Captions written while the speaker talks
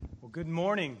Good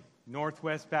morning,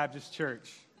 Northwest Baptist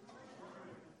Church.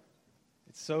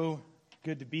 It's so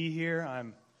good to be here.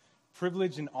 I'm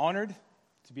privileged and honored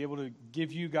to be able to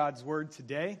give you God's word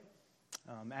today.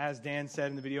 As Dan said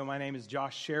in the video, my name is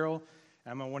Josh Sherrill.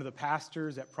 I'm one of the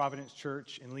pastors at Providence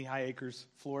Church in Lehigh Acres,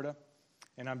 Florida.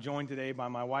 And I'm joined today by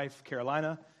my wife,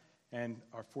 Carolina, and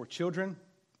our 4 children,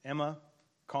 Emma,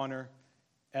 Connor,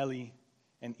 Ellie,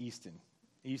 and Easton.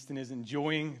 Easton is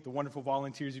enjoying the wonderful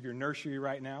volunteers of your nursery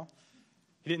right now.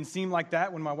 He didn't seem like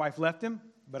that when my wife left him,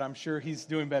 but I'm sure he's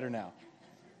doing better now.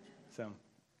 So,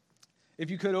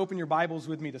 if you could open your Bibles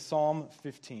with me to Psalm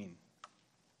 15.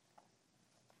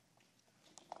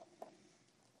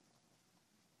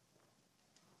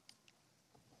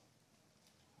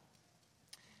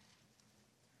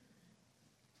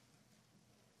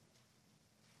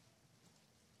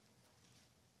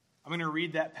 I'm going to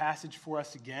read that passage for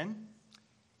us again,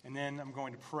 and then I'm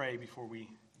going to pray before we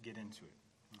get into it.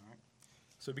 All right.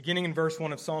 So beginning in verse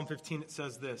 1 of Psalm 15, it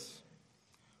says this: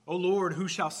 O Lord, who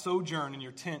shall sojourn in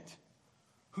your tent?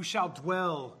 Who shall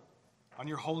dwell on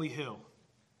your holy hill?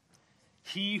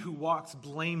 He who walks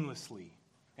blamelessly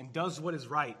and does what is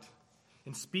right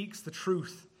and speaks the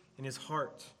truth in his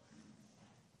heart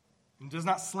and does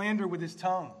not slander with his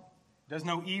tongue, does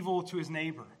no evil to his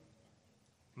neighbor,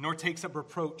 nor takes up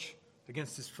reproach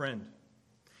against his friend,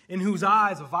 in whose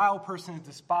eyes a vile person is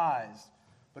despised,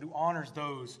 but who honors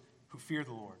those who fear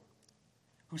the Lord,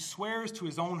 who swears to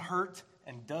his own hurt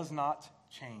and does not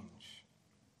change,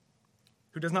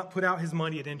 who does not put out his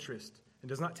money at interest and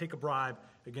does not take a bribe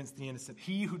against the innocent.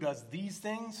 He who does these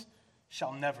things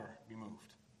shall never be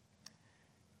moved.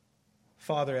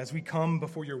 Father, as we come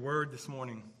before your word this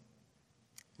morning,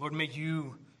 Lord, may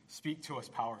you speak to us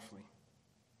powerfully.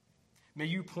 May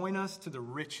you point us to the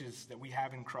riches that we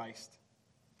have in Christ.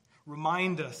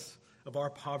 Remind us of our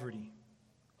poverty.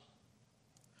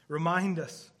 Remind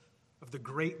us of the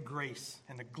great grace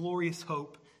and the glorious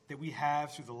hope that we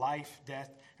have through the life,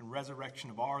 death, and resurrection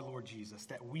of our Lord Jesus,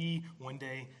 that we one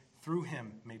day through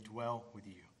him may dwell with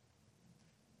you.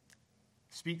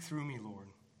 Speak through me, Lord.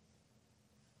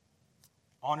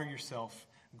 Honor yourself.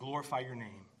 Glorify your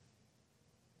name.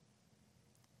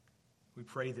 We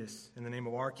pray this in the name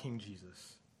of our King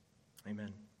Jesus.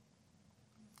 Amen.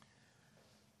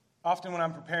 Often when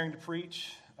I'm preparing to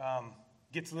preach,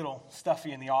 gets a little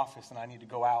stuffy in the office and I need to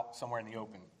go out somewhere in the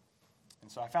open.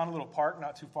 And so I found a little park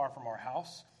not too far from our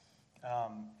house.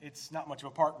 It's not much of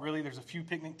a park, really. There's a few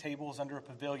picnic tables under a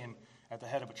pavilion at the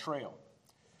head of a trail.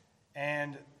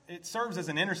 And it serves as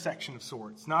an intersection of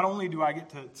sorts. Not only do I get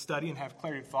to study and have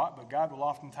clarity of thought, but God will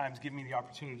oftentimes give me the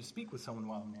opportunity to speak with someone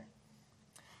while I'm there.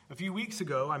 A few weeks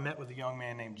ago, I met with a young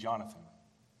man named Jonathan.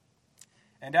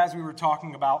 And as we were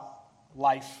talking about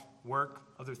life, work,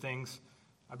 other things,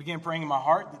 I began praying in my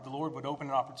heart that the Lord would open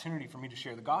an opportunity for me to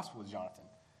share the gospel with Jonathan.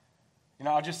 You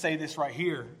know, I'll just say this right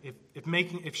here.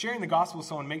 If sharing the gospel with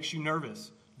someone makes you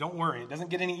nervous, don't worry. It doesn't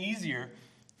get any easier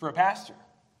for a pastor.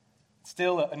 It's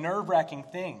still a nerve-wracking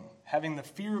thing, having the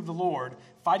fear of the Lord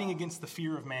fighting against the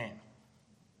fear of man.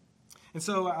 And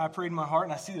so I prayed in my heart,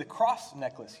 and I see the cross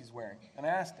necklace he's wearing. And I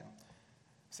asked him, I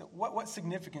said, what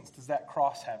significance does that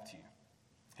cross have to you?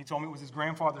 He told me it was his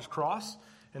grandfather's cross,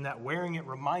 and that wearing it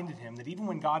reminded him that even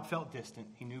when God felt distant,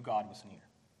 he knew God was near.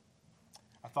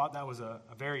 I thought that was a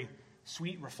very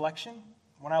sweet reflection.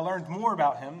 When I learned more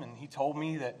about him, and he told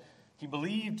me that he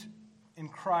believed in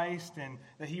Christ and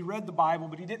that he read the Bible,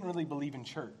 but he didn't really believe in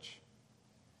church.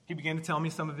 He began to tell me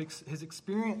some of his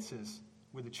experiences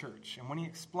with the church. And when he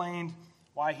explained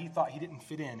why he thought he didn't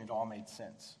fit in, it all made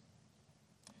sense.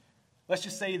 Let's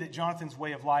just say that Jonathan's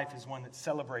way of life is one that's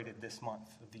celebrated this month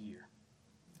of the year.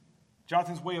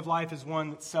 Jonathan's way of life is one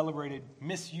that celebrated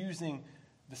misusing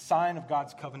the sign of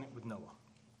God's covenant with Noah.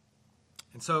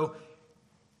 And so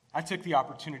I took the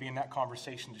opportunity in that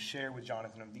conversation to share with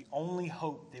Jonathan of the only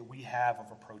hope that we have of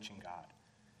approaching God.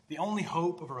 The only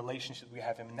hope of a relationship we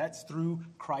have him, and that's through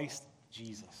Christ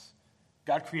Jesus.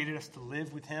 God created us to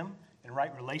live with him in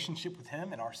right relationship with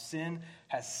him, and our sin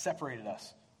has separated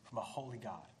us from a holy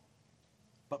God.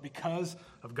 But because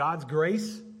of God's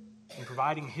grace in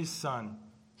providing his Son,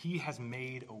 he has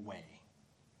made a way.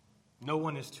 No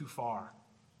one is too far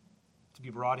to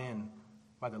be brought in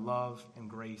by the love and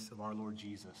grace of our Lord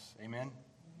Jesus. Amen?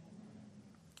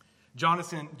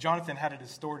 Jonathan had a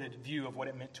distorted view of what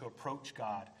it meant to approach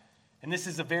God. And this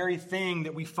is the very thing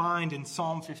that we find in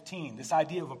Psalm 15, this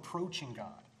idea of approaching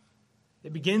God.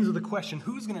 It begins with the question,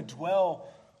 who's going to dwell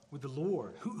with the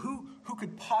Lord? Who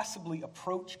could possibly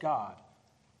approach God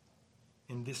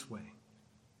in this way?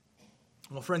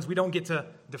 Well, friends, we don't get to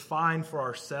define for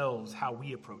ourselves how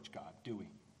we approach God, do we?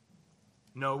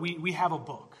 No, we have a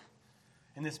book.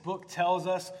 And this book tells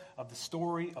us of the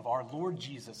story of our Lord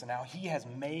Jesus and how he has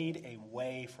made a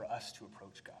way for us to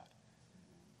approach God.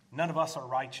 None of us are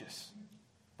righteous,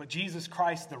 but Jesus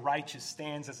Christ, the righteous,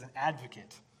 stands as an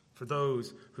advocate for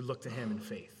those who look to him in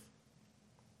faith.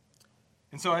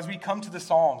 And so as we come to the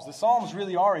Psalms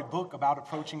really are a book about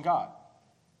approaching God.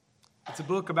 It's a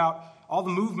book about all the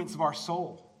movements of our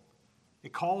soul.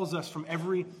 It calls us from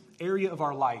every area of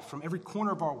our life, from every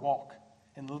corner of our walk,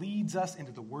 and leads us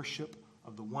into the worship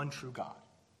of the one true God.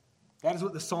 That is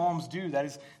what the Psalms do. That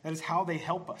is how they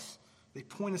help us. They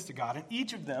point us to God. And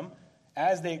each of them,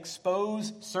 as they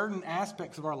expose certain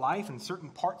aspects of our life and certain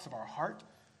parts of our heart,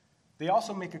 they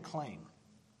also make a claim.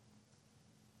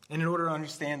 And in order to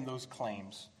understand those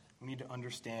claims, we need to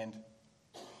understand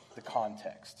the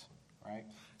context, right?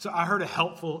 So I heard a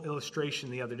helpful illustration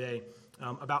the other day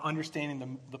about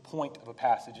understanding the point of a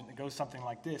passage, and it goes something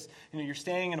like this. You're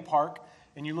standing in a park,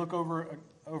 and you look over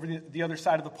the other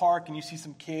side of the park, and you see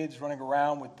some kids running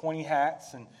around with pointy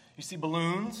hats, and you see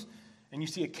balloons, and you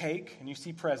see a cake, and you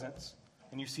see presents,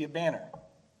 and you see a banner.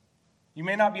 You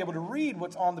may not be able to read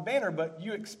what's on the banner, but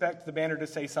you expect the banner to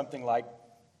say something like,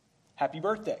 "Happy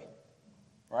birthday,"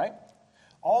 right?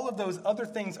 All of those other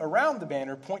things around the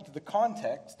banner point to the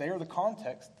context. They are the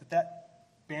context that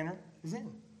banner is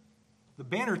in. The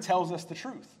banner tells us the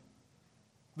truth.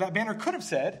 That banner could have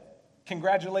said,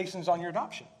 "Congratulations on your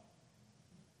adoption."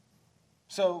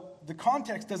 So the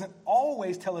context doesn't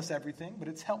always tell us everything, but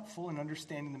it's helpful in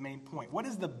understanding the main point. What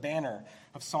is the banner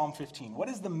of Psalm 15? What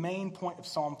is the main point of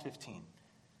Psalm 15?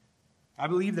 I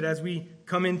believe that as we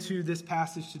come into this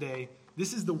passage today,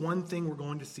 this is the one thing we're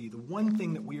going to see, the one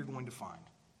thing that we are going to find.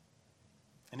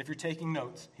 And if you're taking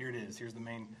notes, here it is. Here's the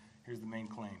main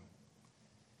claim.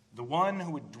 The one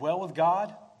who would dwell with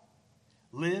God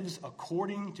lives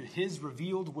according to his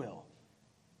revealed will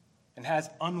and has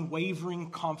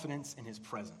unwavering confidence in his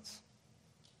presence.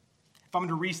 If I'm going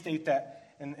to restate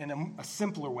that in a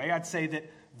simpler way, I'd say that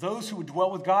those who would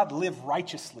dwell with God live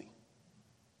righteously.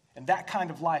 And that kind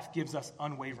of life gives us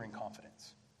unwavering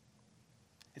confidence.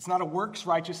 It's not a works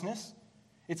righteousness.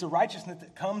 It's a righteousness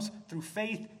that comes through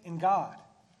faith in God,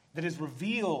 that is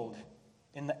revealed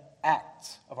in the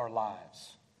acts of our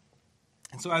lives.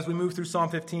 And so as we move through Psalm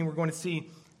 15, we're going to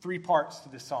see three parts to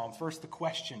this psalm. First, the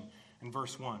question in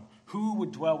verse 1. Who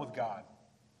would dwell with God?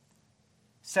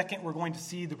 Second, we're going to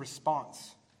see the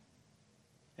response.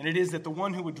 And it is that the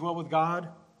one who would dwell with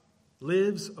God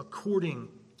lives according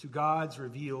to God's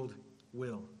revealed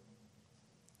will.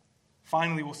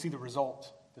 Finally, we'll see the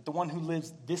result, that the one who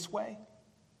lives this way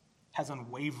has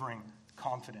unwavering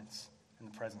confidence in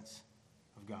the presence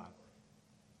of God.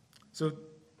 So,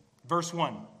 verse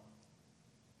 1,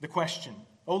 the question,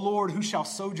 "O Lord, who shall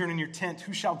sojourn in your tent?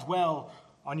 Who shall dwell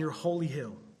on your holy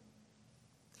hill?"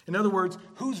 In other words,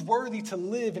 who's worthy to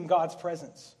live in God's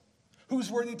presence?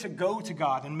 Who's worthy to go to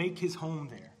God and make his home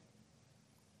there?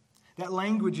 That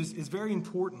language is very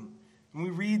important. When we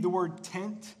read the word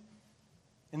tent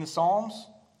in the Psalms,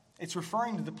 it's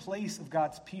referring to the place of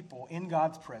God's people in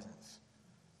God's presence,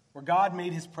 where God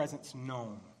made his presence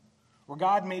known, where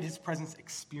God made his presence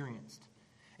experienced.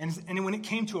 And when it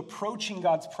came to approaching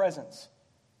God's presence,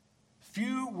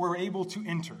 few were able to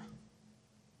enter.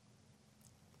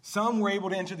 Some were able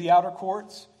to enter the outer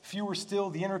courts, few were still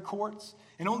the inner courts,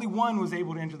 and only one was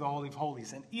able to enter the Holy of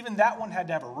Holies. And even that one had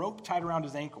to have a rope tied around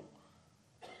his ankle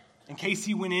in case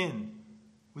he went in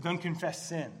with unconfessed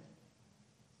sin.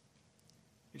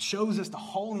 It shows us the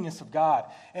holiness of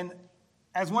God. And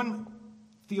as one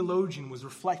theologian was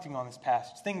reflecting on this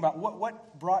passage, thinking about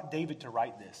what brought David to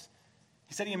write this.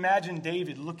 He said he imagined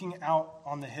David looking out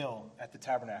on the hill at the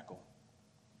tabernacle,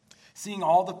 seeing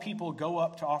all the people go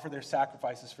up to offer their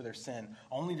sacrifices for their sin,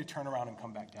 only to turn around and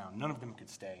come back down. None of them could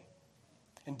stay.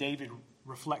 And David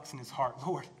reflects in his heart,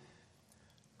 "Lord,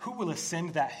 who will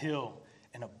ascend that hill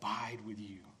and abide with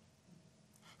you?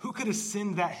 Who could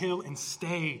ascend that hill and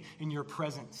stay in your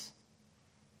presence?"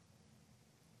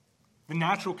 The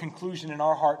natural conclusion in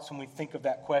our hearts when we think of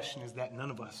that question is that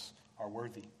none of us are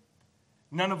worthy.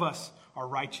 None of us are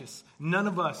righteous. None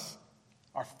of us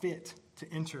are fit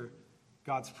to enter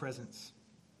God's presence.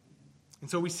 And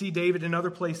so we see David in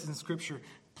other places in Scripture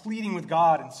pleading with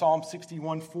God in Psalm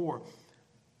 61:4.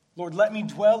 "Lord, let me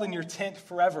dwell in your tent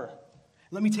forever.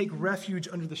 Let me take refuge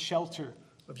under the shelter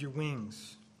of your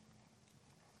wings."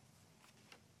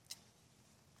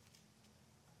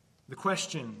 The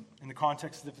question in the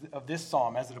context of this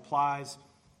psalm as it applies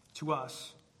to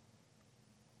us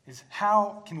is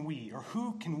how can we, or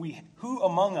who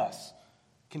among us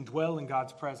can dwell in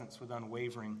God's presence with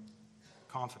unwavering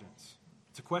confidence?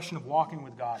 It's a question of walking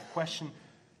with God, a question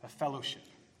of fellowship.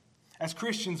 As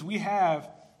Christians, we have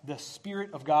the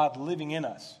Spirit of God living in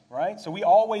us, right? So we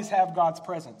always have God's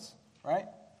presence, right?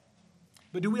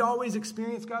 But do we always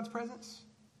experience God's presence?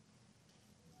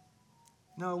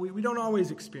 No, we don't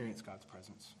always experience God's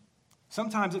presence.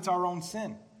 Sometimes it's our own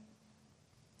sin.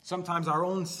 Sometimes our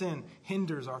own sin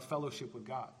hinders our fellowship with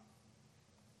God.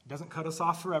 It doesn't cut us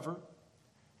off forever,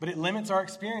 but it limits our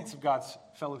experience of God's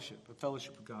fellowship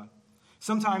with God.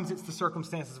 Sometimes it's the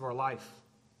circumstances of our life.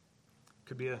 It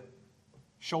could be a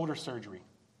shoulder surgery.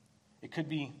 It could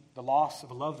be the loss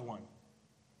of a loved one.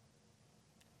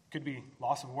 It could be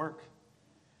loss of work.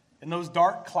 And those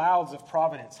dark clouds of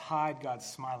providence hide God's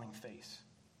smiling face.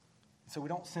 So we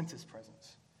don't sense his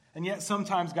presence. And yet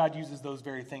sometimes God uses those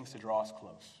very things to draw us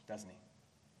close, doesn't he?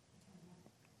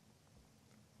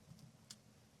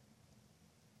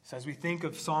 So as we think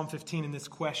of Psalm 15 and this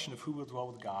question of who will dwell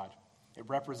with God, it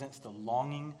represents the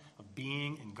longing of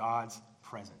being in God's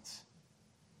presence.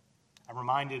 I'm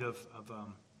reminded of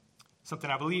something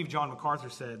I believe John MacArthur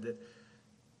said, that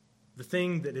the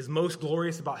thing that is most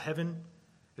glorious about heaven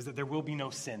is that there will be no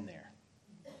sin there.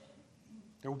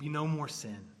 There will be no more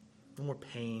sin, no more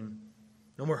pain,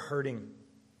 no more hurting,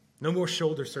 no more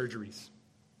shoulder surgeries,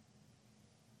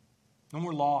 no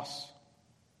more loss.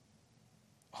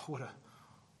 Oh,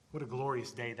 what a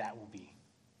glorious day that will be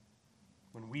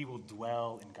when we will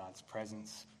dwell in God's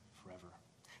presence forever.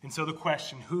 And so the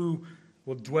question, who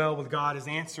will dwell with God, is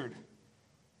answered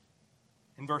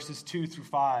in verses 2 through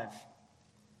 5.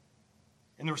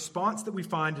 And the response that we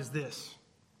find is this: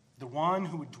 the one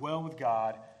who would dwell with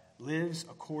God lives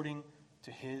according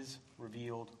to his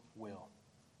revealed will.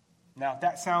 Now, if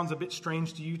that sounds a bit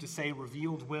strange to you to say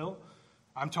revealed will,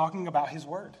 I'm talking about his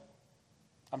word.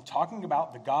 I'm talking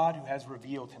about the God who has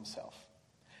revealed himself.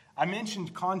 I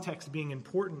mentioned context being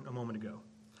important a moment ago.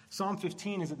 Psalm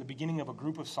 15 is at the beginning of a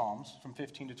group of psalms from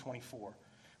 15 to 24.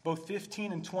 Both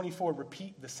 15 and 24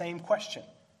 repeat the same question.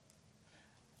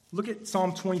 Look at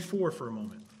Psalm 24 for a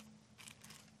moment.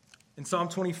 In Psalm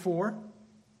 24,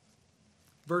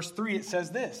 verse 3, it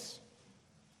says this: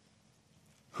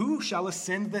 "Who shall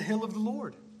ascend the hill of the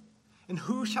Lord? And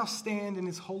who shall stand in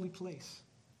his holy place?"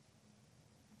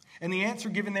 And the answer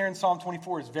given there in Psalm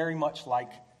 24 is very much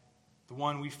like the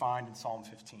one we find in Psalm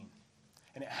 15.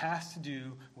 And it has to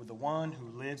do with the one who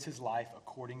lives his life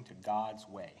according to God's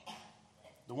way.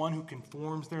 The one who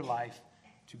conforms their life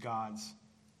to God's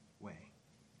way.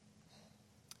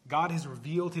 God has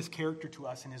revealed his character to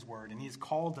us in his word, and he has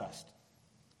called us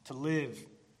to live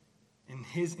in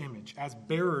his image, as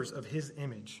bearers of his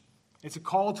image. It's a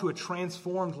call to a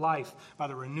transformed life by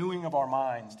the renewing of our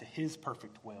minds to his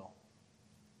perfect will.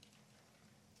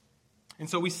 And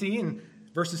so we see in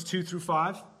verses 2 through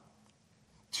 5,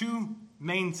 two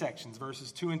main sections,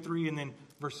 verses 2 and 3, and then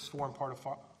verses 4 and part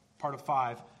of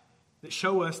 5, that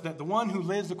show us that the one who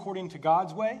lives according to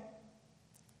God's way,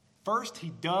 first,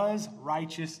 he does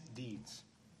righteous deeds.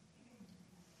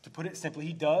 To put it simply,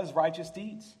 he does righteous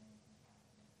deeds.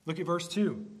 Look at verse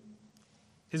 2.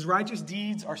 His righteous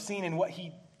deeds are seen in what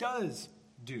he does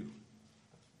do.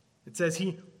 It says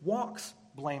he walks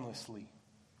blamelessly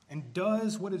and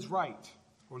does what is right,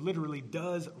 or literally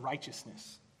does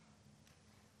righteousness.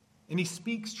 And he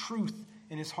speaks truth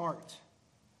in his heart.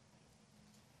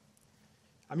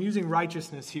 I'm using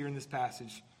righteousness here in this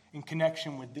passage in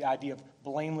connection with the idea of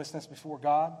blamelessness before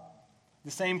God.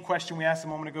 The same question we asked a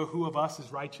moment ago, who of us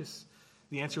is righteous?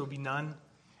 The answer would be none.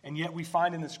 And yet we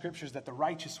find in the scriptures that the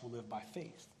righteous will live by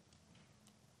faith.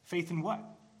 Faith in what?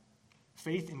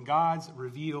 Faith in God's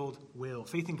revealed will.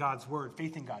 Faith in God's word.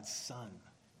 Faith in God's Son.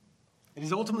 It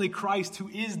is ultimately Christ who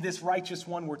is this righteous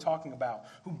one we're talking about,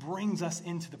 who brings us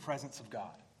into the presence of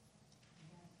God.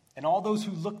 And all those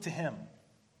who look to him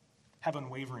have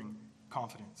unwavering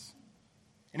confidence.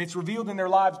 And it's revealed in their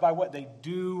lives by what? They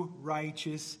do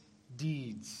righteous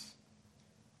deeds.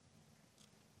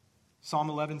 Psalm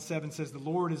 11:7 says, "The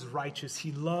Lord is righteous.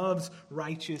 He loves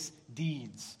righteous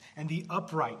deeds. And the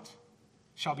upright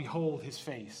shall behold his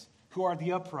face." Who are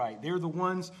the upright? They're the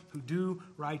ones who do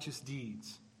righteous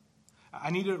deeds. I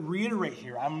need to reiterate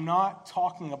here, I'm not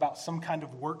talking about some kind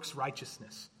of works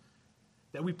righteousness,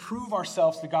 that we prove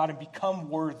ourselves to God and become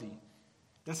worthy.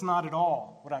 That's not at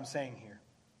all what I'm saying here.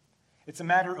 It's a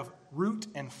matter of root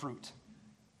and fruit.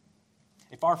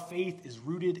 If our faith is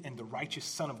rooted in the righteous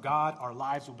Son of God, our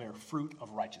lives will bear fruit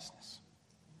of righteousness.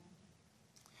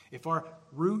 If our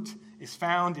root is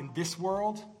found in this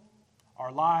world,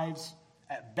 our lives,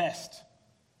 at best,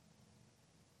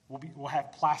 will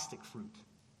have plastic fruit.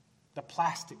 The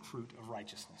plastic fruit of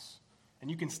righteousness.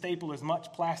 And you can staple as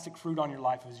much plastic fruit on your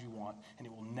life as you want, and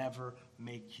it will never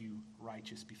make you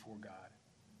righteous before God.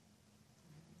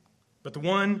 But the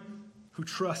one who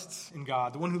trusts in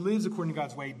God, the one who lives according to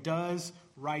God's way, does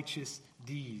righteous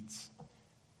deeds.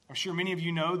 I'm sure many of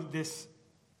you know that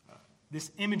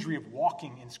this imagery of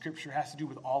walking in Scripture has to do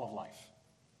with all of life.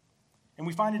 And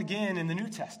we find it again in the New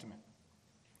Testament.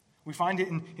 We find it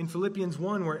in Philippians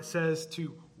 1 where it says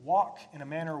to walk in a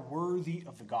manner worthy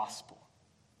of the gospel.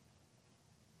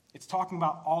 It's talking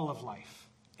about all of life,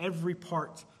 every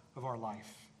part of our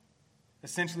life.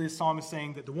 Essentially, the psalmist is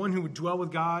saying that the one who would dwell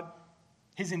with God,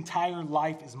 his entire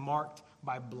life is marked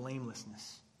by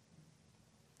blamelessness.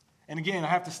 And again, I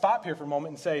have to stop here for a moment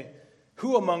and say,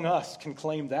 who among us can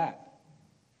claim that?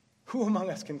 Who among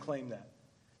us can claim that?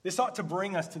 This ought to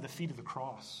bring us to the feet of the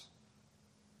cross,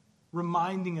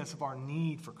 reminding us of our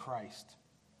need for Christ,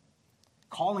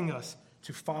 calling us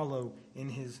to follow in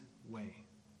his way.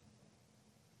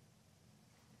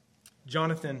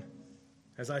 Jonathan,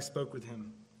 as I spoke with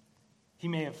him, he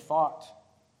may have thought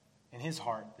in his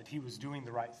heart that he was doing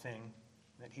the right thing,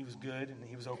 that he was good and that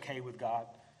he was okay with God.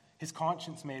 His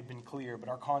conscience may have been clear, but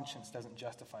our conscience doesn't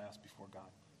justify us before God.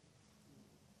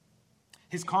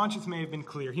 His conscience may have been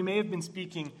clear. He may have been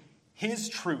speaking his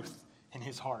truth in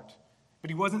his heart, but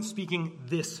he wasn't speaking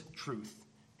this truth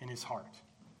in his heart.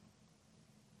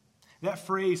 That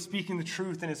phrase, speaking the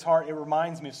truth in his heart, it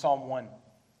reminds me of Psalm 1.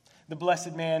 The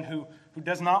blessed man who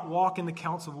does not walk in the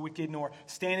counsel of the wicked, nor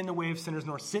stand in the way of sinners,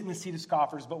 nor sit in the seat of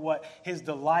scoffers, but what his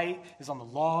delight is on the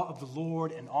law of the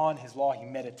Lord, and on his law he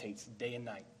meditates day and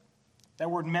night. That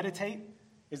word meditate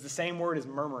is the same word as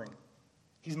murmuring.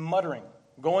 He's muttering,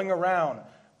 going around,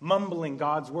 mumbling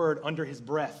God's word under his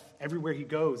breath everywhere he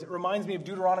goes. It reminds me of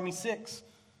Deuteronomy 6,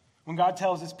 when God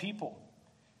tells his people,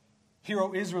 "Hear,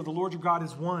 O Israel, the Lord your God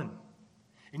is one,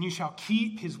 and you shall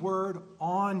keep his word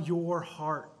on your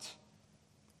heart,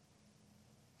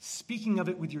 speaking of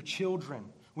it with your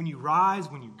children, when you rise,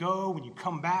 when you go, when you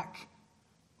come back,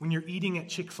 when you're eating at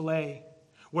Chick-fil-A,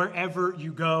 wherever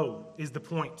you go," is the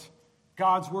point.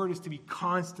 God's word is to be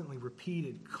constantly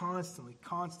repeated, constantly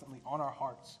on our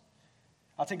hearts.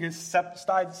 I'll take a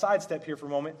sidestep here for a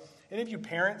moment. Any of you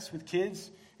parents with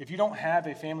kids, if you don't have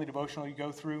a family devotional you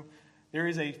go through, there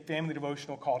is a family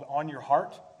devotional called On Your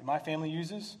Heart that my family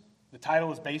uses. The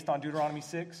title is based on Deuteronomy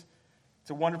 6. It's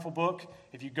a wonderful book.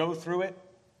 If you go through it,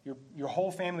 your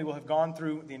whole family will have gone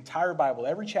through the entire Bible,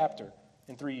 every chapter,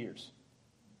 in 3 years.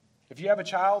 If you have a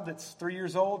child that's 3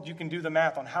 years old, you can do the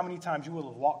math on how many times you will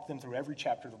have walked them through every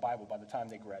chapter of the Bible by the time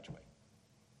they graduate.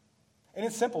 And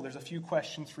it's simple. There's a few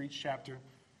questions for each chapter.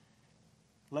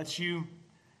 Lets you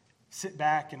sit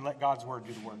back and let God's word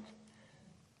do the work.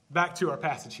 Back to our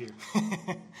passage here.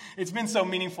 It's been so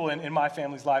meaningful in my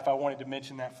family's life. I wanted to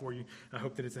mention that for you. I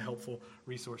hope that it's a helpful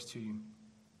resource to you.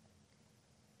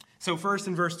 So first,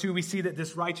 in verse 2, we see that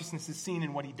this righteousness is seen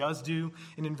in what he does do.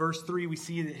 And in verse 3, we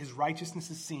see that his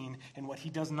righteousness is seen in what he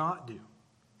does not do.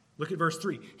 Look at verse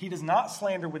 3. He does not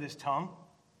slander with his tongue.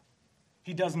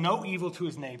 He does no evil to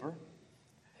his neighbor,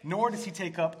 nor does he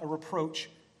take up a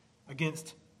reproach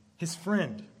against his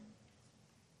friend.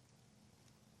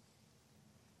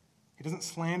 He doesn't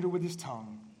slander with his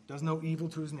tongue, does no evil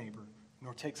to his neighbor,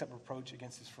 nor takes up reproach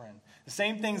against his friend. The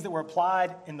same things that were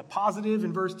applied in the positive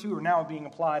in verse 2 are now being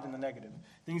applied in the negative.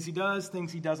 Things he does,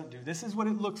 things he doesn't do. This is what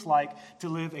it looks like to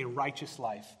live a righteous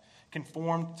life,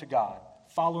 conformed to God,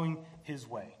 following his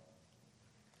way.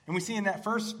 And we see in that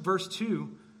first verse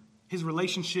 2, his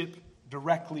relationship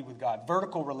directly with God,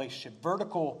 vertical relationship,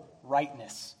 vertical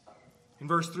rightness. In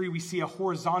verse 3, we see a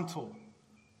horizontal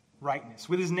rightness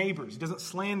with his neighbors. He doesn't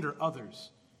slander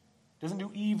others, doesn't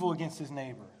do evil against his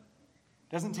neighbor,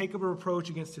 doesn't take up a reproach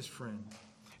against his friend.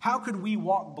 How could we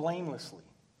walk blamelessly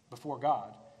before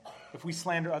God if we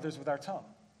slander others with our tongue?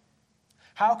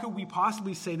 How could we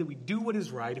possibly say that we do what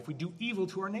is right if we do evil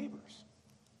to our neighbors?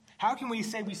 How can we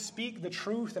say we speak the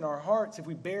truth in our hearts if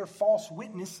we bear false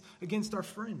witness against our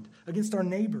friend, against our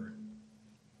neighbor?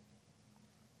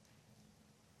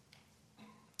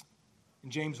 In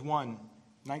James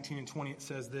 1:19 and 20, it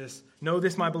says this: "Know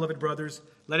this, my beloved brothers,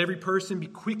 let every person be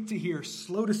quick to hear,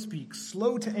 slow to speak,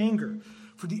 slow to anger.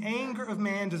 For the anger of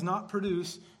man does not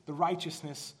produce the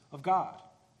righteousness of God."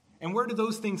 And where do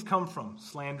those things come from?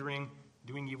 Slandering,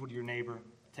 doing evil to your neighbor,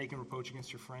 taking reproach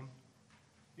against your friend.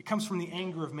 It comes from the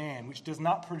anger of man, which does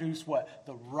not produce what?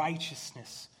 The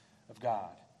righteousness of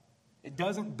God. It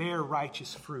doesn't bear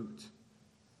righteous fruit.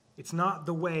 It's not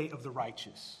the way of the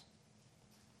righteous.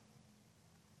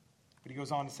 But he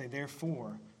goes on to say,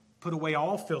 "Therefore, put away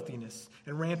all filthiness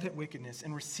and rampant wickedness,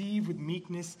 and receive with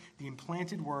meekness the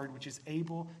implanted word, which is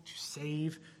able to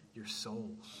save your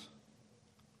souls."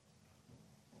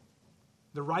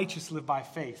 The righteous live by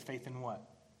faith. Faith in what?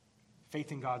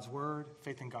 Faith in God's word,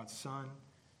 faith in God's Son.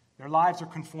 Their lives are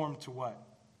conformed to what?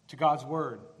 To God's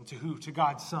word. And to who? To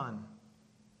God's Son.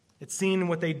 It's seen in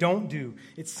what they don't do.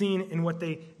 It's seen in what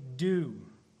they do.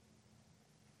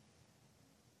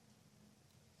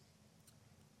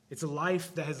 It's a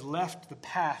life that has left the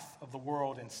path of the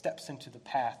world and steps into the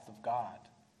path of God.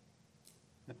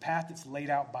 The path that's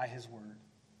laid out by his word.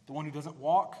 The one who doesn't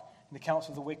walk in the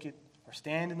counsel of the wicked, or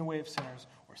stand in the way of sinners,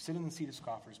 or sit in the seat of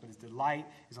scoffers, but his delight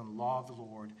is on the law of the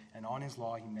Lord, and on his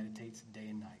law he meditates day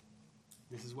and night.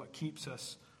 This is what keeps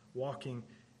us walking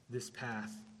this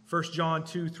path. 1 John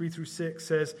 2, 3 through 6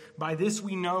 says, "By this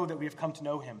we know that we have come to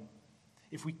know him,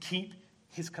 if we keep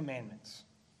his commandments."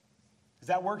 Is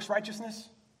that works righteousness?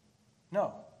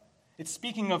 No. It's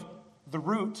speaking of the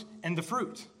root and the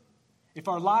fruit. If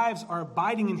our lives are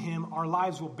abiding in him, our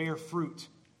lives will bear fruit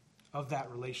of that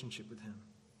relationship with him.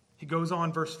 He goes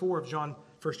on, verse 4 of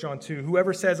 1 John 2,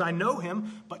 "Whoever says, 'I know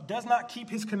him,' but does not keep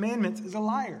his commandments is a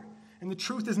liar, and the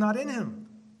truth is not in him.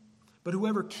 But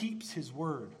whoever keeps his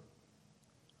word,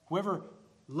 whoever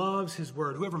loves his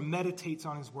word, whoever meditates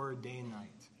on his word day and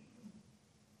night,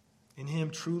 in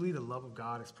him truly the love of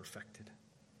God is perfected.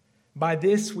 By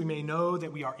this we may know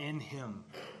that we are in him,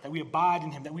 that we abide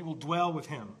in him, that we will dwell with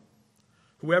him.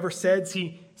 Whoever says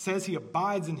he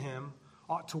abides in him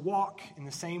ought to walk in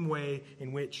the same way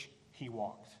in which he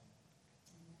walked."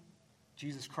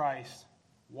 Jesus Christ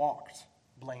walked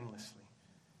blamelessly,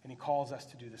 and he calls us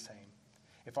to do the same.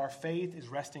 If our faith is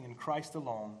resting in Christ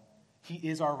alone, he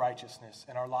is our righteousness,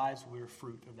 and our lives will bear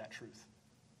fruit of that truth.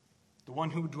 The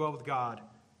one who would dwell with God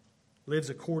lives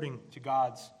according to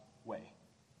God's way.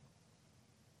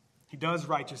 He does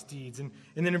righteous deeds. And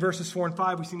then in verses 4 and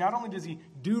 5, we see not only does he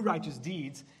do righteous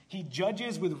deeds, he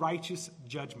judges with righteous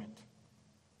judgment.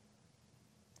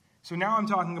 So now I'm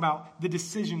talking about the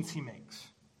decisions he makes.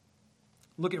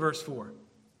 Look at verse 4.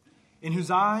 "In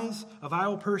whose eyes a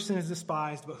vile person is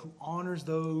despised, but who honors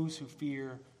those who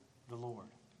fear the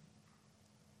Lord."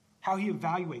 How he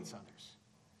evaluates others.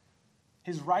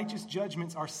 His righteous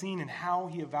judgments are seen in how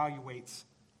he evaluates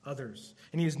others.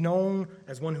 And he is known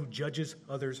as one who judges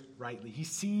others rightly. He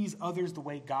sees others the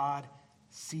way God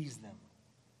sees them.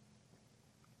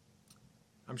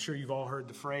 I'm sure you've all heard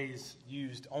the phrase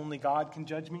used, "Only God can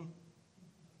judge me."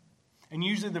 And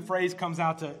usually the phrase comes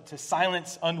out to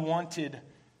silence unwanted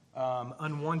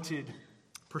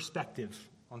perspective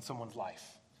on someone's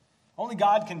life. Only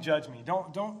God can judge me.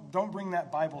 Don't bring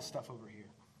that Bible stuff over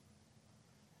here.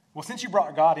 Well, since you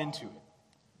brought God into it,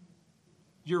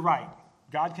 you're right.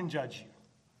 God can judge you.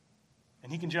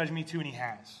 And he can judge me too, and he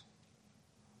has.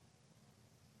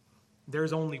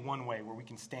 There's only one way where we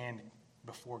can stand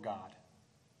before God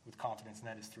with confidence, and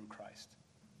that is through Christ.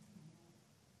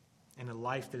 And a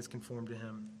life that is conformed to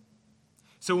him.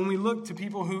 So when we look to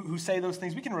people who say those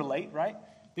things, we can relate, right?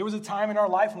 There was a time in our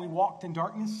life when we walked in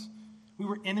darkness. We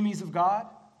were enemies of God,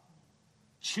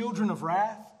 children of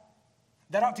wrath.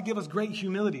 That ought to give us great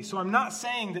humility. So I'm not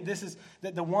saying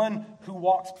that the one who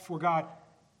walks before God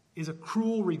is a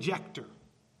cruel rejecter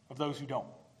of those who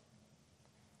don't.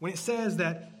 When it says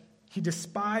that he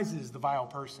despises the vile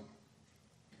person,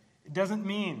 it doesn't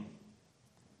mean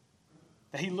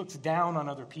that he looks down on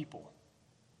other people.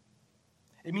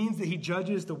 It means that he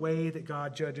judges the way that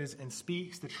God judges and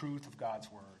speaks the truth of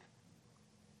God's word.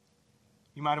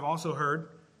 You might have also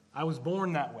heard, "I was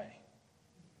born that way."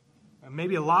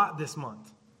 Maybe a lot this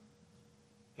month.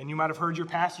 And you might have heard your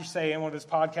pastor say in one of his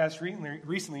podcasts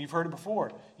recently, you've heard it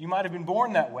before, you might have been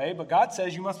born that way, but God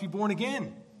says you must be born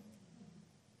again.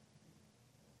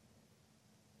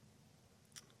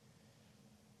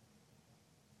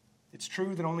 It's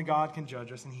true that only God can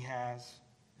judge us, and he has.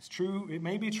 It's true, it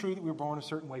may be true that we were born a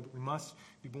certain way, but we must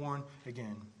be born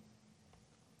again.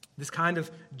 This kind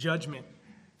of judgment,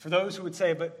 for those who would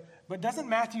say, but doesn't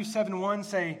Matthew 7:1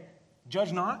 say,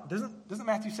 "Judge not"? Doesn't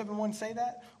Matthew 7:1 say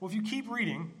that? Well, if you keep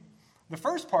reading, the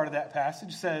first part of that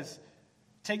passage says,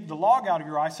 "Take the log out of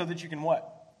your eye so that you can"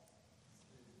 what?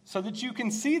 So that you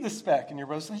can see the speck in your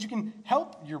brother, so that you can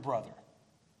help your brother.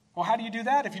 Well, how do you do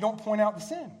that if you don't point out the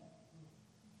sin?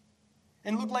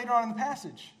 And look later on in the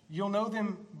passage. You'll know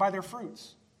them by their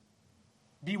fruits.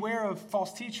 Beware of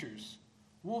false teachers,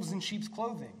 wolves in sheep's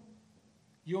clothing.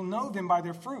 You'll know them by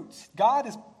their fruits. God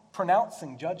is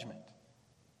pronouncing judgment.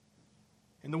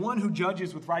 And the one who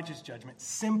judges with righteous judgment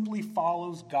simply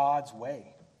follows God's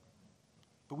way.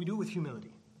 But we do it with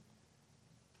humility.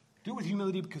 Do it with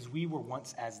humility because we were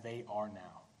once as they are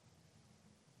now.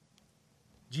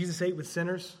 Jesus ate with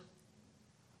sinners.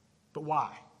 But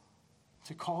why?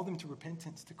 To call them to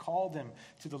repentance, to call them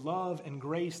to the love and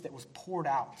grace that was poured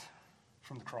out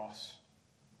from the cross.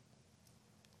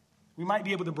 We might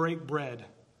be able to break bread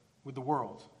with the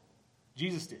world.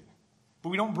 Jesus did. But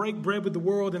we don't break bread with the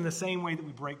world in the same way that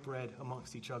we break bread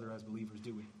amongst each other as believers,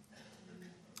 do we?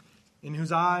 In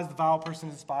whose eyes the vile person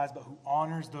is despised, but who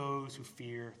honors those who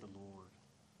fear the Lord.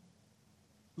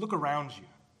 Look around you.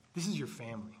 This is your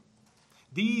family.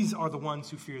 These are the ones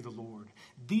who fear the Lord.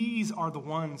 These are the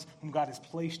ones whom God has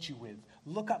placed you with.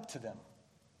 Look up to them.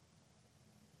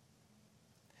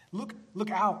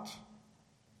 Look out.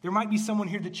 There might be someone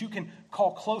here that you can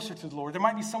call closer to the Lord. There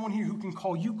might be someone here who can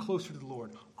call you closer to the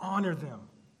Lord. Honor them.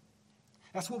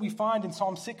 That's what we find in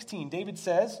Psalm 16. David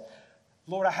says,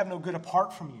 Lord, I have no good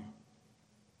apart from you.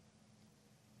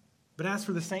 But as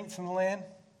for the saints in the land,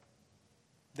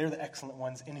 they're the excellent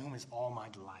ones in whom is all my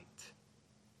delight.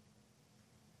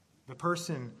 The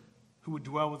person who would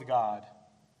dwell with God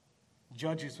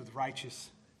judges with righteous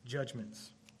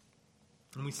judgments.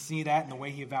 And we see that in the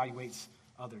way he evaluates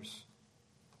others.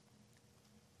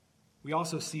 We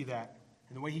also see that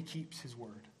in the way he keeps his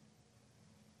word.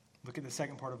 Look at the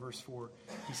second part of verse 4.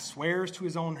 He swears to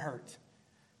his own hurt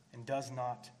and does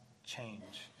not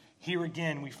change. Here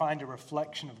again, we find a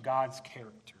reflection of God's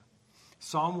character.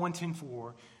 Psalm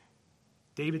 110:4,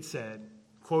 David said,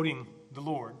 quoting the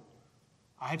Lord,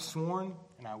 I have sworn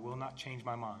and I will not change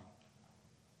my mind.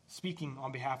 Speaking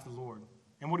on behalf of the Lord.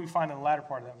 And what do we find in the latter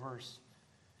part of that verse?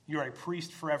 You are a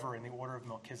priest forever in the order of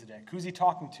Melchizedek. Who's he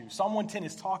talking to? Psalm 110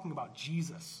 is talking about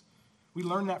Jesus. We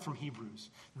learn that from Hebrews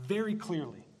very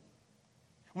clearly.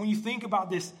 When you think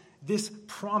about this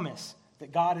promise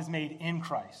that God has made in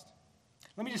Christ,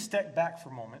 let me just step back for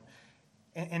a moment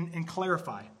and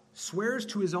clarify. Swears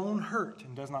to his own hurt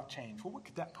and does not change. Well, what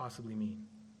could that possibly mean?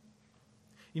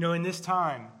 You know, in this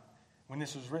time, when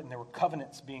this was written, there were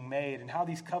covenants being made, and how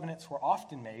these covenants were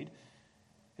often made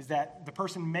is that the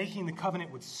person making the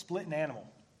covenant would split an animal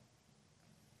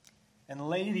and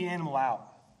lay the animal out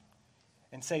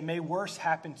and say, may worse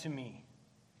happen to me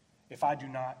if I do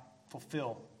not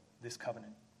fulfill this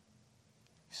covenant.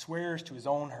 He swears to his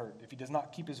own hurt. If he does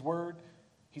not keep his word,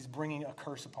 he's bringing a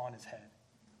curse upon his head.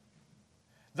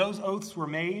 Those oaths were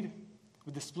made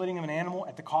with the splitting of an animal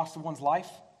at the cost of one's life.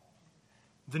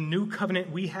 The new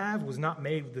covenant we have was not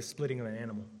made with the splitting of an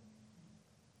animal.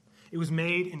 It was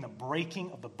made in the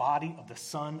breaking of the body of the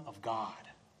Son of God.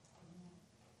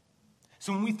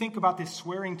 So when we think about this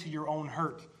swearing to your own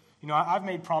hurt, you know, I've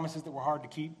made promises that were hard to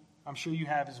keep. I'm sure you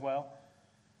have as well.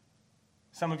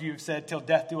 Some of you have said, till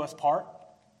death do us part.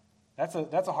 That's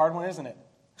a hard one, isn't it?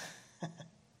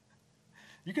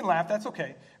 You can laugh, that's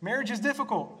okay. Marriage is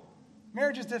difficult.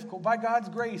 Marriage is difficult. By God's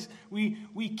grace,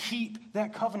 we keep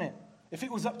that covenant. If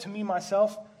it was up to me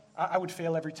myself, I would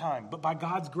fail every time. But by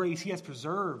God's grace, he has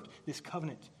preserved this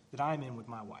covenant that I'm in with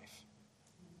my wife.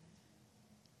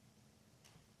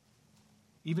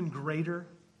 Even greater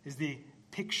is the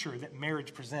picture that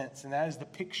marriage presents, and that is the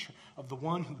picture of the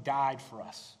one who died for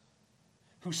us,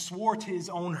 who swore to his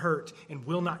own hurt and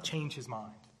will not change his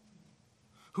mind,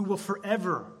 who will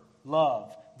forever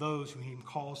love those whom he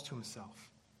calls to himself.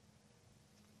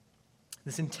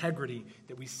 This integrity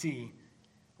that we see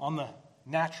on the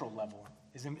natural level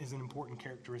is an important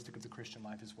characteristic of the Christian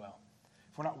life as well.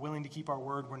 If we're not willing to keep our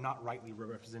word, we're not rightly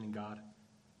representing God.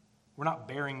 We're not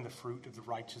bearing the fruit of the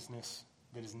righteousness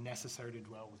that is necessary to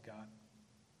dwell with God.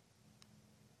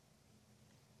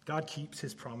 God keeps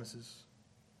his promises.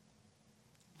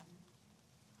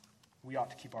 We ought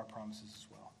to keep our promises as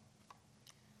well.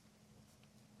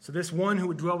 So this one who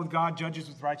would dwell with God judges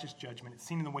with righteous judgment. It's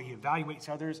seen in the way he evaluates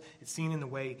others. It's seen in the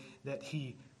way that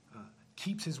he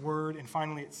keeps his word. And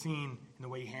finally, it's seen in the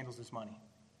way he handles his money.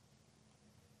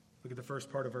 Look at the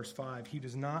first part of verse 5. He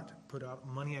does not put out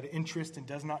money at interest and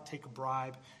does not take a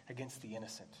bribe against the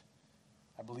innocent.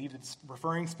 I believe it's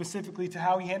referring specifically to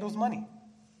how he handles money.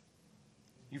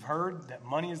 You've heard that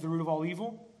money is the root of all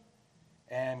evil.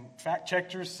 And fact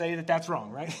checkers say that that's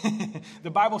wrong, right?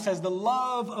 The Bible says the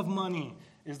love of money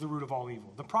is the root of all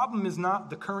evil. The problem is not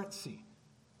the currency.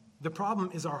 The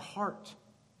problem is our heart.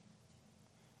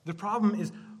 The problem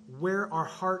is where our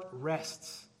heart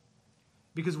rests.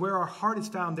 Because where our heart is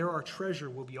found, there our treasure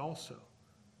will be also.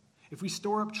 If we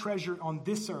store up treasure on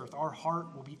this earth, our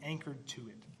heart will be anchored to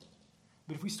it.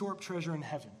 But if we store up treasure in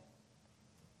heaven,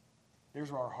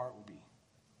 there's where our heart will be.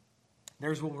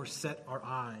 There's where we'll set our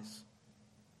eyes.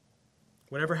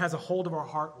 Whatever has a hold of our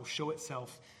heart will show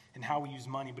itself in how we use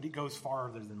money, but it goes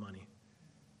farther than money.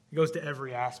 It goes to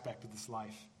every aspect of this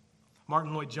life.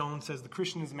 Martin Lloyd-Jones says, the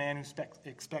Christian is a man who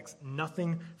expects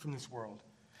nothing from this world.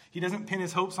 He doesn't pin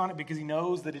his hopes on it because he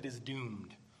knows that it is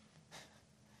doomed.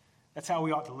 That's how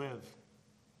we ought to live.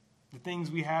 The things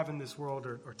we have in this world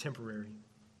are temporary.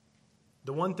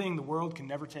 The one thing the world can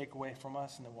never take away from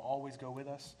us and that will always go with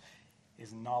us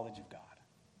is knowledge of God.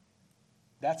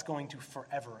 that's going to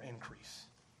forever increase.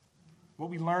 What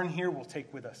we learn here we'll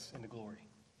take with us into glory.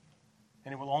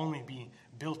 And it will only be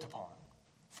built upon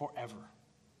forever.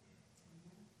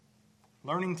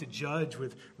 Learning to judge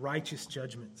with righteous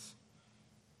judgments.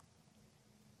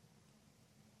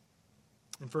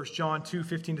 In 1 John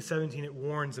 2:15-17, it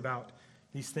warns about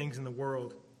these things in the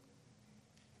world.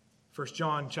 1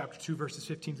 John chapter 2, verses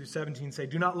 15-17 say,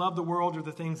 "Do not love the world or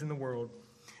the things in the world.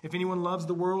 If anyone loves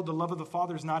the world, the love of the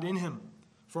Father is not in him.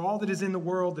 For all that is in the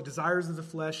world, the desires of the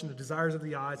flesh and the desires of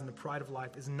the eyes and the pride of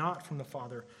life is not from the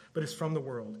Father, but is from the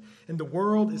world. And the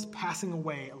world is passing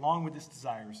away along with its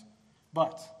desires.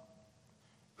 But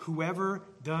whoever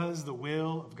does the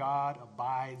will of God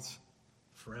abides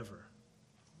forever."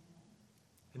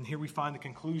 And here we find the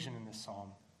conclusion in this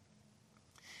psalm.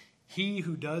 He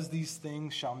who does these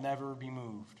things shall never be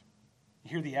moved.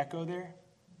 You hear the echo there?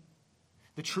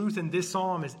 The truth in this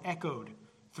psalm is echoed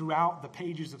throughout the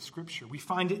pages of Scripture. We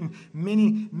find it in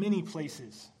many, many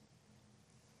places.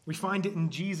 We find it in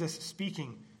Jesus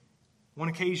speaking. One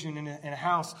occasion in a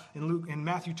house in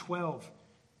Matthew 12,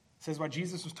 it says while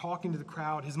Jesus was talking to the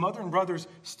crowd, his mother and brothers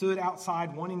stood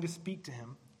outside wanting to speak to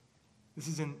him. This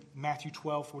is in Matthew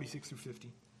 12,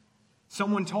 46-50.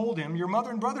 Someone told him, "Your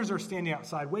mother and brothers are standing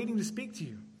outside waiting to speak to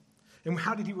you." And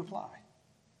how did he reply?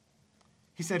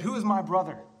 He said, "Who is my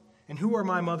brother? And who are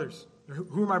my mothers? Or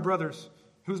who are my brothers?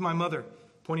 Who is my mother?"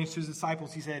 Pointing to his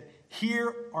disciples, he said,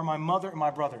 "Here are my mother and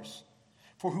my brothers.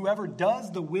 For whoever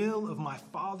does the will of my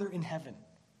Father in heaven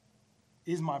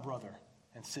is my brother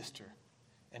and sister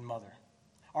and mother."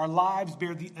 Our lives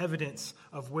bear the evidence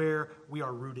of where we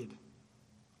are rooted.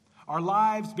 Our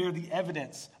lives bear the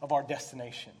evidence of our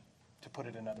destination, to put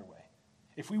it another way.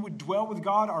 If we would dwell with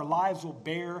God, our lives will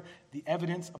bear the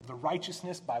evidence of the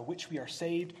righteousness by which we are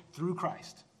saved through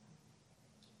Christ.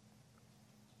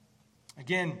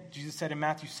 Again, Jesus said in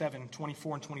Matthew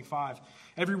 7:24-25,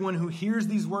 "Everyone who hears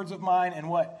these words of mine and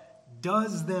what?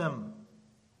 Does them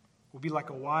will be like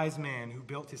a wise man who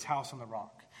built his house on the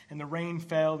rock. And the rain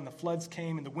fell, and the floods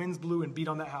came, and the winds blew and beat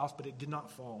on that house, but it did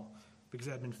not fall, because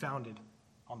it had been founded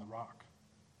on the rock."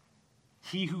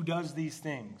 He who does these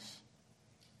things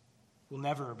will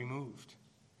never be moved.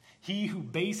 He who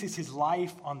bases his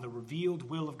life on the revealed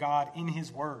will of God in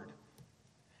his word,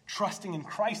 trusting in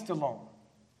Christ alone,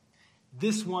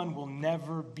 this one will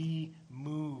never be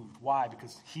moved. Why?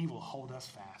 Because he will hold us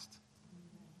fast.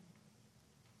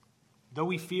 Though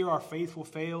we fear our faith will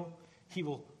fail, he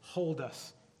will hold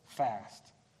us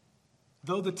fast.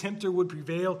 Though the tempter would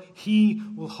prevail, he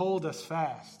will hold us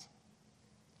fast.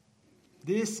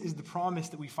 This is the promise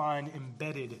that we find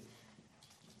embedded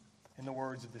in the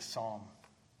words of this psalm.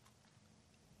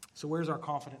 So where's our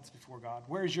confidence before God?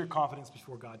 Where is your confidence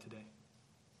before God today?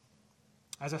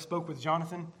 As I spoke with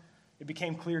Jonathan, it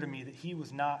became clear to me that he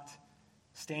was not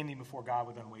standing before God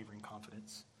with unwavering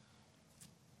confidence.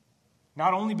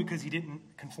 Not only because he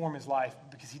didn't conform his life,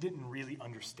 but because he didn't really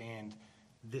understand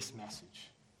this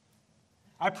message.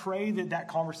 I pray that that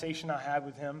conversation I had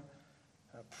with him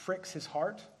pricks his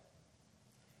heart.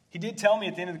 He did tell me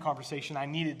at the end of the conversation I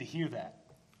needed to hear that.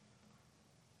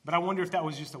 But I wonder if that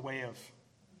was just a way of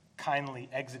kindly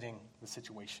exiting the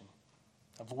situation,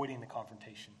 avoiding the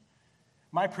confrontation.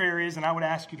 My prayer is, and I would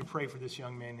ask you to pray for this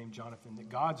young man named Jonathan, that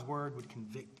God's word would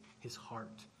convict his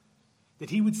heart.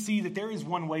 That he would see that there is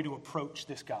one way to approach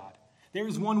this God. There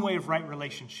is one way of right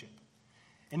relationship.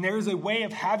 And there is a way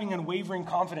of having unwavering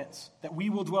confidence that we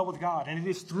will dwell with God. And it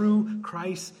is through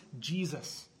Christ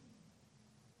Jesus.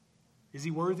 Is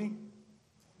he worthy?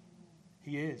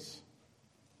 He is.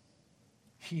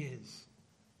 He is.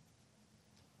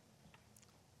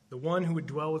 The one who would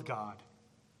dwell with God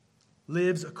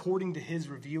lives according to his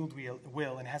revealed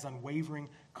will and has unwavering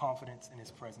confidence in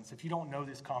his presence. If you don't know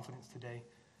this confidence today,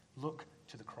 look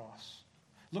to the cross.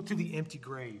 Look to the empty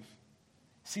grave.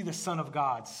 See the Son of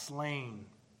God slain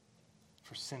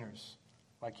for sinners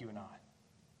like you and I.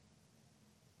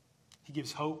 He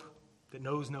gives hope that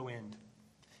knows no end.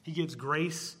 He gives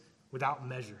grace without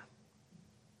measure.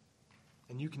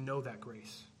 And you can know that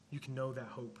grace. You can know that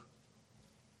hope.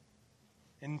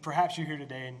 And perhaps you're here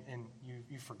today and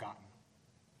you've forgotten.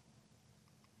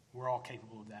 We're all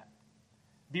capable of that.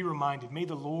 Be reminded. May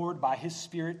the Lord, by his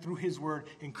Spirit, through his word,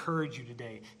 encourage you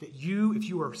today that you, if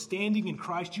you are standing in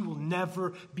Christ, you will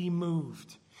never be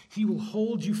moved. He will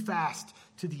hold you fast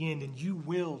to the end, and you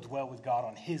will dwell with God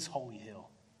on his holy hill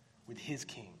with his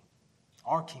King,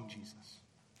 our King Jesus.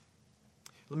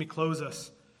 Let me close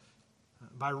us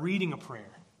by reading a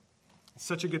prayer. It's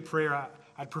such a good prayer.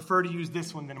 I'd prefer to use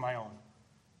this one than my own.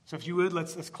 So if you would,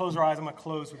 let's close our eyes. I'm going to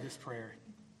close with this prayer.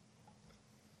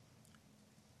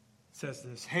 It says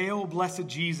this: "Hail, blessed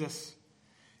Jesus,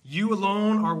 You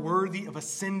alone are worthy of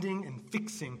ascending and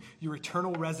fixing your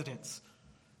eternal residence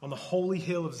on the holy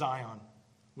hill of Zion,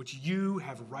 which you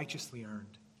have righteously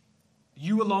earned.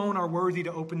 You alone are worthy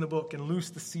to open the book and loose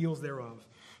the seals thereof,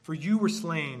 for you were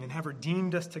slain and have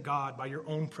redeemed us to God by your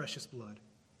own precious blood.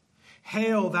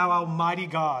 Hail, thou almighty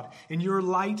God, in your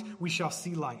light we shall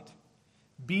see light.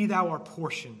 Be thou our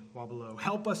portion while below.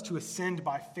 Help us to ascend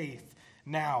by faith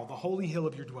now the holy hill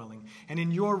of your dwelling, and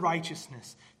in your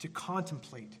righteousness to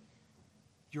contemplate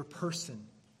your person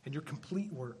and your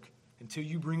complete work until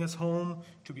you bring us home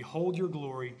to behold your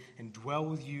glory and dwell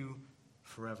with you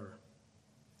forever.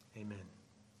 Amen.